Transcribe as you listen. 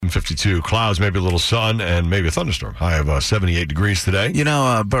7:52. Clouds, maybe a little sun, and maybe a thunderstorm. High of 78 degrees today. You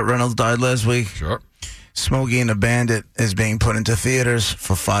know, Burt Reynolds died last week. Sure. Smokey and the Bandit is being put into theaters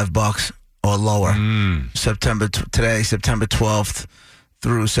for $5 or lower. September 12th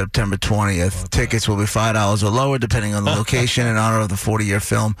through September 20th. Tickets will be $5 or lower, depending on the location, in honor of the 40-year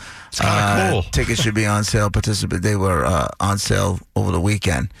film. It's kind of cool. Tickets should be on sale. They were on sale over the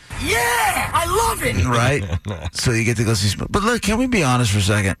weekend. Yeah, I love it. Right? So you get to go see Smokey. But look, can we be honest for a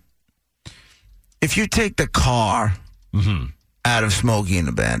second? If you take the car out of Smokey and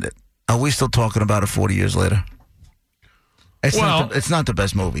the Bandit, are we still talking about it 40 years later? It's not the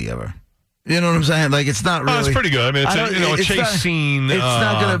best movie ever. You know what I'm saying? Like, it's not really. Oh, it's pretty good. I mean, it's a chase scene. It's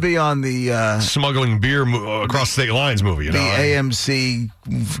not going to be on the smuggling beer across state lines movie. You know, AMC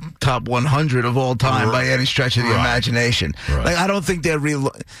top 100 of all time by any stretch of the imagination. Right. Like, I don't think they're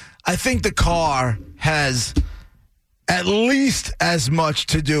real. I think the car has at least as much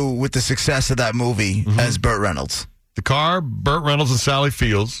to do with the success of that movie as Burt Reynolds. The car, Burt Reynolds and Sally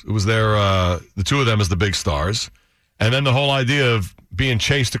Fields. It was the two of them as the big stars. And then the whole idea of being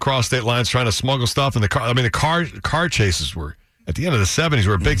chased across state lines, trying to smuggle stuff in the car. I mean, the car chases were, at the end of the 70s,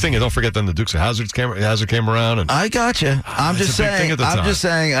 were a big thing. And don't forget then the Dukes of Hazzard came around. And I got you. I'm just saying.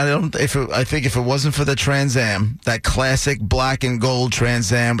 I think if it wasn't for the Trans Am, that classic black and gold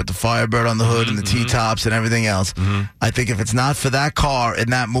Trans Am with the Firebird on the hood and the T-tops and everything else, I think if it's not for that car in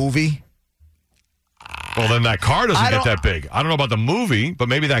that movie. Well, then that car doesn't get that big. I don't know about the movie, but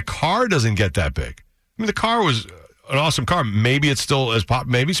maybe that car doesn't get that big. I mean, the car was an awesome car. Maybe it's still as pop.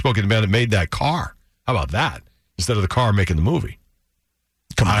 Maybe Smokey and the Bandit made that car. How about that? Instead of the car making the movie.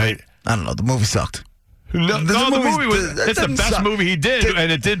 Come on. I don't know. The movie sucked. No, the movie was. It's the best movie he did, and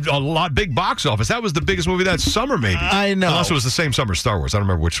it did a lot big box office. That was the biggest movie that summer, maybe. I know. Unless it was the same summer as Star Wars. I don't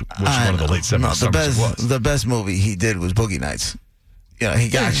remember which one of the late 70s summers it was. The best movie he did was Boogie Nights. Yeah,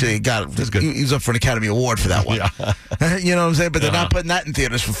 he actually got. He was up for an Academy Award for that one. Yeah. You know what I'm saying? But they're not putting that in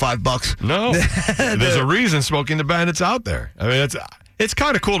theaters for $5. No, there's a reason Smokey and the Bandit's out there. I mean, it's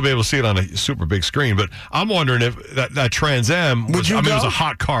kind of cool to be able to see it on a super big screen. But I'm wondering if that Trans Am was. It was a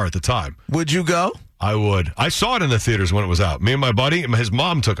hot car at the time. Would you go? I would. I saw it in the theaters when it was out. Me and my buddy, his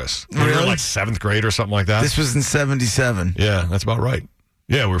mom took us. Really? We were like 7th grade or something like that. This was in 77. Yeah, that's about right.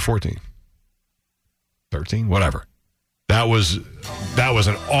 Yeah, we were 14, 13, whatever. That was an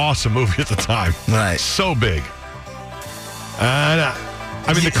awesome movie at the time. Right. So big. And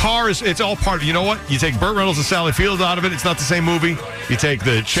I mean, the car it's all part of, you know what? You take Burt Reynolds and Sally Fields out of it, it's not the same movie. You take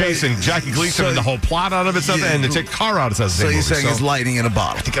the chase and Jackie Gleason and the whole plot out of it, and you take the car out, it's not the same movie. So you're saying it's lightning in a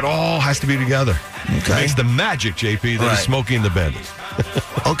bottle. I think it all has to be together. Okay. It makes the magic, JP, that is Smokey and the Bandit.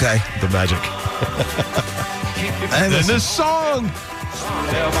 Okay. The magic. And then this song.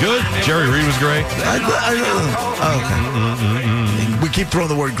 Good. Jerry Reed was great. Okay. We keep throwing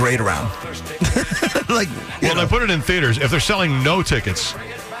the word great around. They put it in theaters. If they're selling no tickets,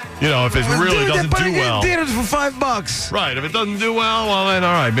 if it really doesn't do well. In theaters for $5. Right. If it doesn't do well, then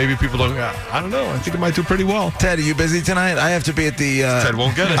all right. Maybe people don't. I don't know. I think it might do pretty well. Ted, are you busy tonight? I have to be at the. Ted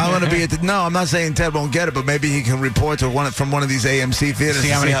won't get it. I'm going to be at the. No, I'm not saying Ted won't get it, but maybe he can report to from one of these AMC theaters. See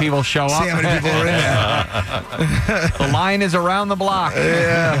how many people show up. See how many people are in there. The line is around the block.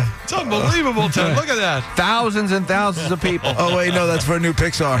 Yeah. It's unbelievable, Ted. Look at that. Thousands and thousands of people. Oh, wait, no, that's for a new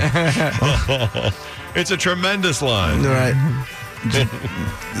Pixar. It's a tremendous line. Right.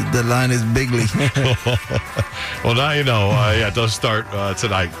 The line is bigly. Well, now you know. It does start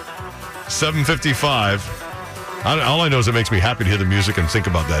tonight, 7:55. All I know is it makes me happy to hear the music and think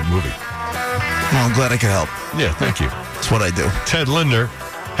about that movie. Well, I'm glad I could help. Yeah, thank you. That's what I do. Ted Linder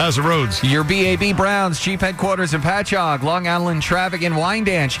has the roads. Your BAB Browns chief headquarters in Patchogue, Long Island traffic in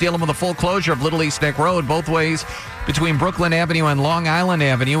Wyandanch, dealing with a full closure of Little East Neck Road both ways between Brooklyn Avenue and Long Island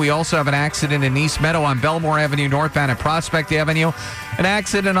Avenue. We also have an accident in East Meadow on Belmore Avenue northbound at Prospect Avenue. An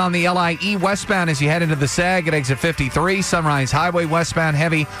accident on the LIE westbound as you head into the SAG at exit 53. Sunrise Highway westbound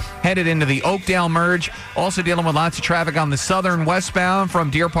heavy headed into the Oakdale merge. Also dealing with lots of traffic on the southern westbound from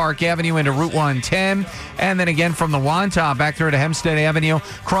Deer Park Avenue into Route 110. And then again from the Wantagh back through to Hempstead Avenue.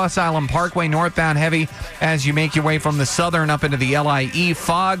 Cross Island Parkway northbound heavy as you make your way from the southern up into the LIE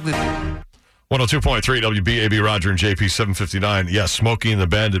fog. 102.3 WBAB, Roger and JP, 7:59. Yes, Smokey and the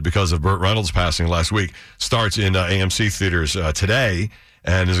Bandit, because of Burt Reynolds passing last week, starts in AMC theaters today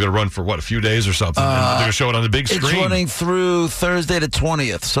and is going to run for, a few days or something. And they're going to show it on the big screen. It's running through Thursday the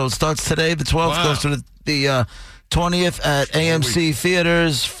 20th. So it starts today, the 12th, goes to the 20th at AMC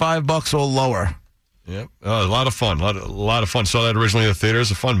theaters, $5 or lower. Yep. A lot of fun. A lot of fun. Saw that originally in the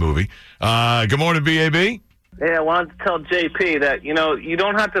theaters. A fun movie. Good morning, BAB. Yeah, I wanted to tell JP that, you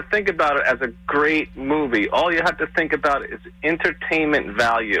don't have to think about it as a great movie. All you have to think about is entertainment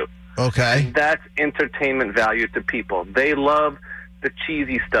value. Okay. And that's entertainment value to people. They love the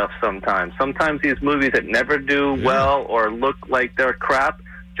cheesy stuff sometimes. Sometimes these movies that never do well or look like they're crap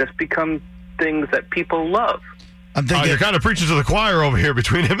just become things that people love. I'm thinking you're kind of preaching to the choir over here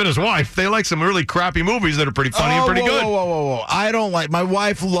between him and his wife. They like some really crappy movies that are pretty funny and pretty good. Whoa. I don't like. My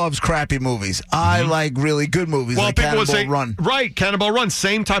wife loves crappy movies. I like really good movies. Well, like people would Cannonball say, Run. right, Cannonball Run,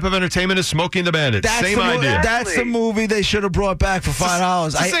 same type of entertainment as Smokey and the Bandit. Same idea. That's the movie they should have brought back for $5.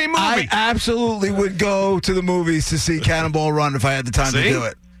 It's the same movie. I absolutely would go to the movies to see Cannonball Run if I had the time to do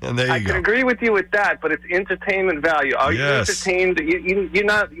it. And there you I go. can agree with you with that, but it's entertainment value. Are you entertained? You're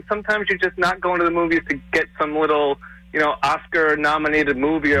not. Sometimes you're just not going to the movies to get some little, Oscar-nominated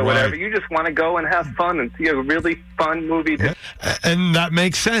movie or whatever. You just want to go and have fun and see a really fun movie. Yeah. And that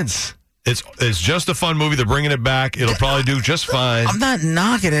makes sense. It's just a fun movie. They're bringing it back. It'll probably do just fine. I'm not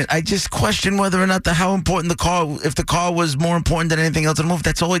knocking it. I just question whether or not how important the car, if the car was more important than anything else in the movie.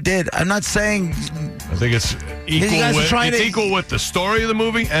 That's all it did. I'm not saying. I think it's equal with the story of the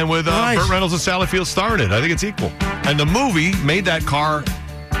movie and with Burt Reynolds and Sally Field starring it. I think it's equal. And the movie made that car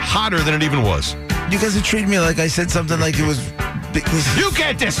hotter than it even was. You guys are treating me like I said something like it was. You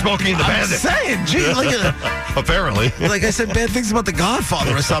can't diss Smokey and the Bandit. I'm saying, gee, look at it. Apparently. Like I said bad things about The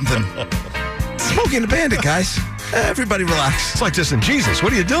Godfather or something. Smokey and the Bandit, guys. Everybody relax. It's like dissing Jesus.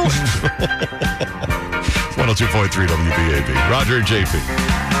 What are you doing? 102.3 WBAB. Roger and JP.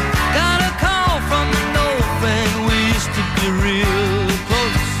 Got a call from the north and we used to be real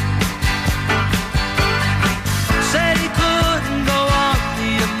close. Said he couldn't go off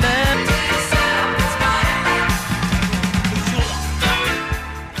the American.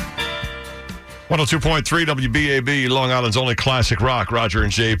 102.3 WBAB, Long Island's only classic rock, Roger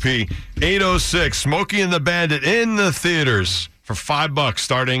and JP. 8:06, Smokey and the Bandit in the theaters for $5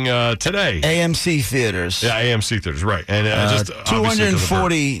 starting today. AMC theaters. Yeah, AMC theaters, right. And just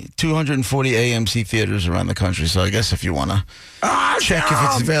 240 AMC theaters around the country. So I guess if you want to check if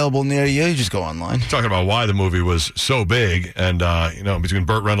it's available near you, you just go online. Talking about why the movie was so big, and between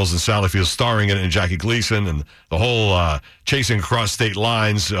Burt Reynolds and Sally Field starring in it, and Jackie Gleason, and the whole chasing across state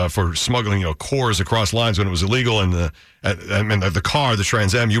lines for smuggling, cores across lines when it was illegal, and the car, the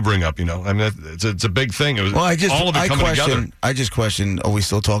Trans Am you bring up, it's a big thing. It was all of it coming together. I just question: are we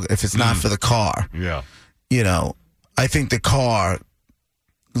still talking? If it's not for the car, yeah, I think the car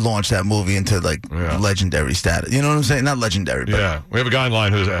launched that movie into legendary status. You know what I'm saying? Not legendary, but yeah. We have a guy in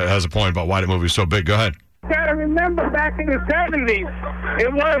line who has a point about why the movie was so big. Go ahead. Gotta remember back in the 70s,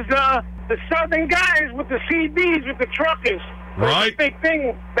 it was the southern guys with the CDs with the truckers. It was a big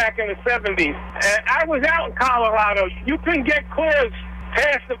thing back in the 70s. And I was out in Colorado. You couldn't get cars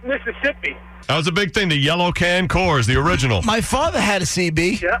past the Mississippi. That was a big thing. The yellow can cores, the original. My father had a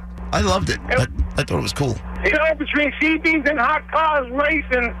CB. Yeah. I loved it. I thought it was cool. Between CBs and hot cars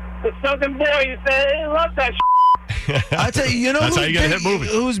racing, the southern boys, they love that shit. I tell you, that's how you get a hit movie.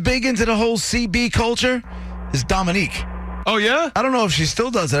 Who's big into the whole CB culture is Dominique. Oh, yeah? I don't know if she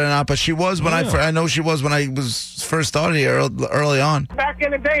still does it or not, but she was when I know she was when I was first started here early on. Back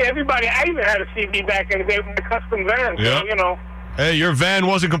in the day, I even had a CB back in the day with the custom van, so, Hey, your van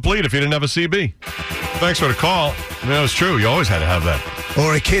wasn't complete if you didn't have a CB. Thanks for the call. It's true. You always had to have that.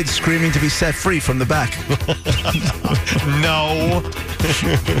 Or a kid screaming to be set free from the back. No.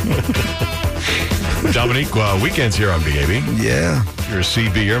 Dominique, weekends here on BAB. Yeah. If you're a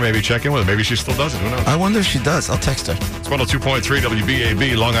CBer, maybe check in with her. Maybe she still does it. Who knows? I wonder if she does. I'll text her. It's 102.3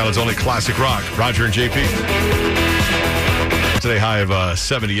 WBAB, Long Island's only classic rock. Roger and JP. Today, high of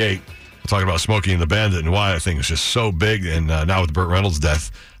 78. We're talking about Smokey and the Bandit and why I think it's just so big. And now with Burt Reynolds'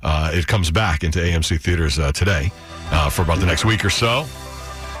 death, it comes back into AMC theaters today for about the next week or so.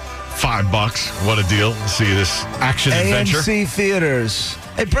 $5. What a deal to see this action adventure. AMC theaters.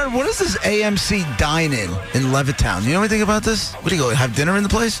 Hey, Brent, what is this AMC dine-in in Levittown? You know anything about this? What do you go, have dinner in the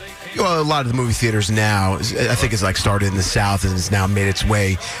place? Well, a lot of the movie theaters now, I think it's started in the South and has now made its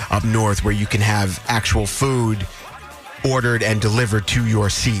way up north where you can have actual food ordered and delivered to your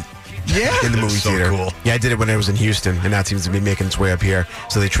seat. Yeah. In the movie theater. Cool. Yeah, I did it when I was in Houston, and that seems to be making its way up here.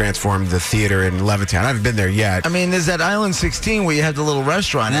 So they transformed the theater in Levittown. I haven't been there yet. I mean, there's that Island 16 where you have the little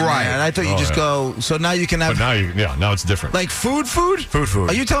restaurant in right. there, and I thought you just go, so now you can have... But now it's different. Like food? Food.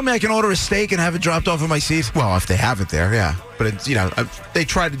 Are you telling me I can order a steak and have it dropped off in my seat? Well, if they have it there, yeah. But it's, they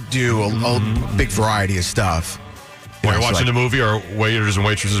try to do a big variety of stuff. When you're watching the movie, are waiters and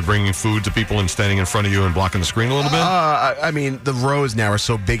waitresses bringing food to people and standing in front of you and blocking the screen a little bit? I mean, the rows now are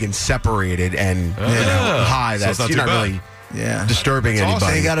so big and separated and high that so you're not really disturbing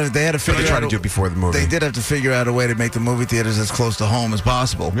anybody. They had to figure they tried to do it before the movie. They did have to figure out a way to make the movie theaters as close to home as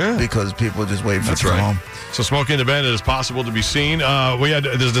possible. Yeah. Because people just wait for it to right. come home. So Smokey and the Bandit is possible to be seen. There's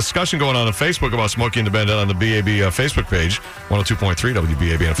a discussion going on Facebook about Smokey and the Bandit on the BAB Facebook page, 102.3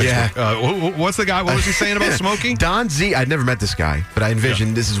 WBAB on Facebook. Yeah. What's the guy? What was he saying about Smokey? Don Z. I'd never met this guy, but I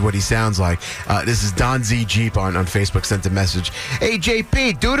envisioned this is what he sounds like. This is Don Z Jeep on Facebook sent a message. Hey,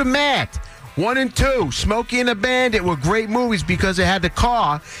 JP, do the math. 1 and 2, Smokey and the Bandit were great movies because it had the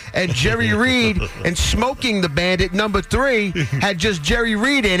car, and Jerry Reed and Smoking the Bandit, number 3, had just Jerry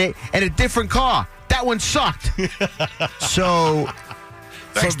Reed in it and a different car. That one sucked. So,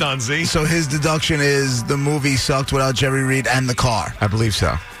 Thanks, Don Z. So his deduction is the movie sucked without Jerry Reed and the car. I believe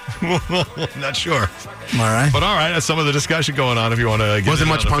so. Not sure. All right. But all right, that's some of the discussion going on if you want to get Wasn't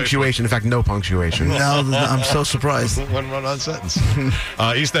in much on the punctuation. In fact, no punctuation. No, I'm so surprised. One run-on sentence.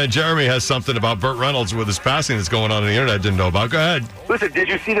 East End Jeremy has something about Burt Reynolds with his passing that's going on the internet I didn't know about. Go ahead. Listen, did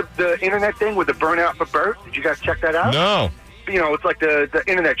you see the internet thing with the burnout for Burt? Did you guys check that out? No. You know, it's like the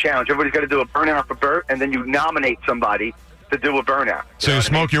internet challenge. Everybody's got to do a burnout for Burt, and then you nominate somebody to do a burnout. So you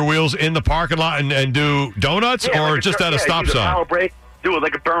smoke your wheels in the parking lot and do donuts, or like just at a stop use a sign? power break, do it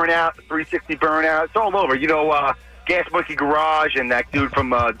like a burnout, 360 burnout. It's all over. You know, Gas Monkey Garage and that dude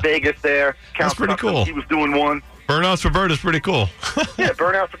from Vegas there. That's pretty cool. He was doing one. Burnouts for Burt is pretty cool. Yeah,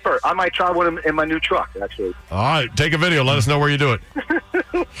 burnout for Burt. I might try one in my new truck, actually. All right, take a video. Let us know where you do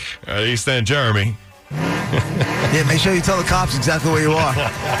it. East End Jeremy. Yeah, make sure you tell the cops exactly where you are.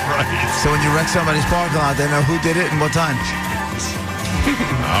 Right. So when you wreck somebody's parking lot, they know who did it and what time.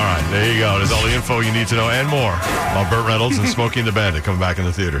 All right, there you go. There's all the info you need to know and more about Burt Reynolds and Smokey and the Bandit coming back in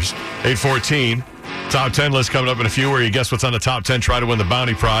the theaters. 8:14, top 10 list coming up in a few where you guess what's on the top 10, try to win the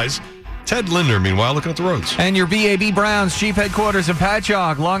bounty prize. Ted Linder, meanwhile, looking at the roads. And your BAB Browns chief headquarters in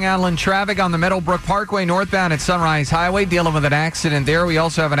Patchogue. Long Island traffic on the Meadowbrook Parkway northbound at Sunrise Highway, dealing with an accident there. We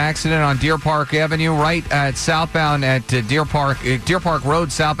also have an accident on Deer Park Avenue, right at southbound at Deer Park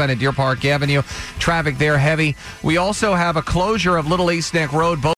Road, southbound at Deer Park Avenue. Traffic there heavy. We also have a closure of Little East Neck Road.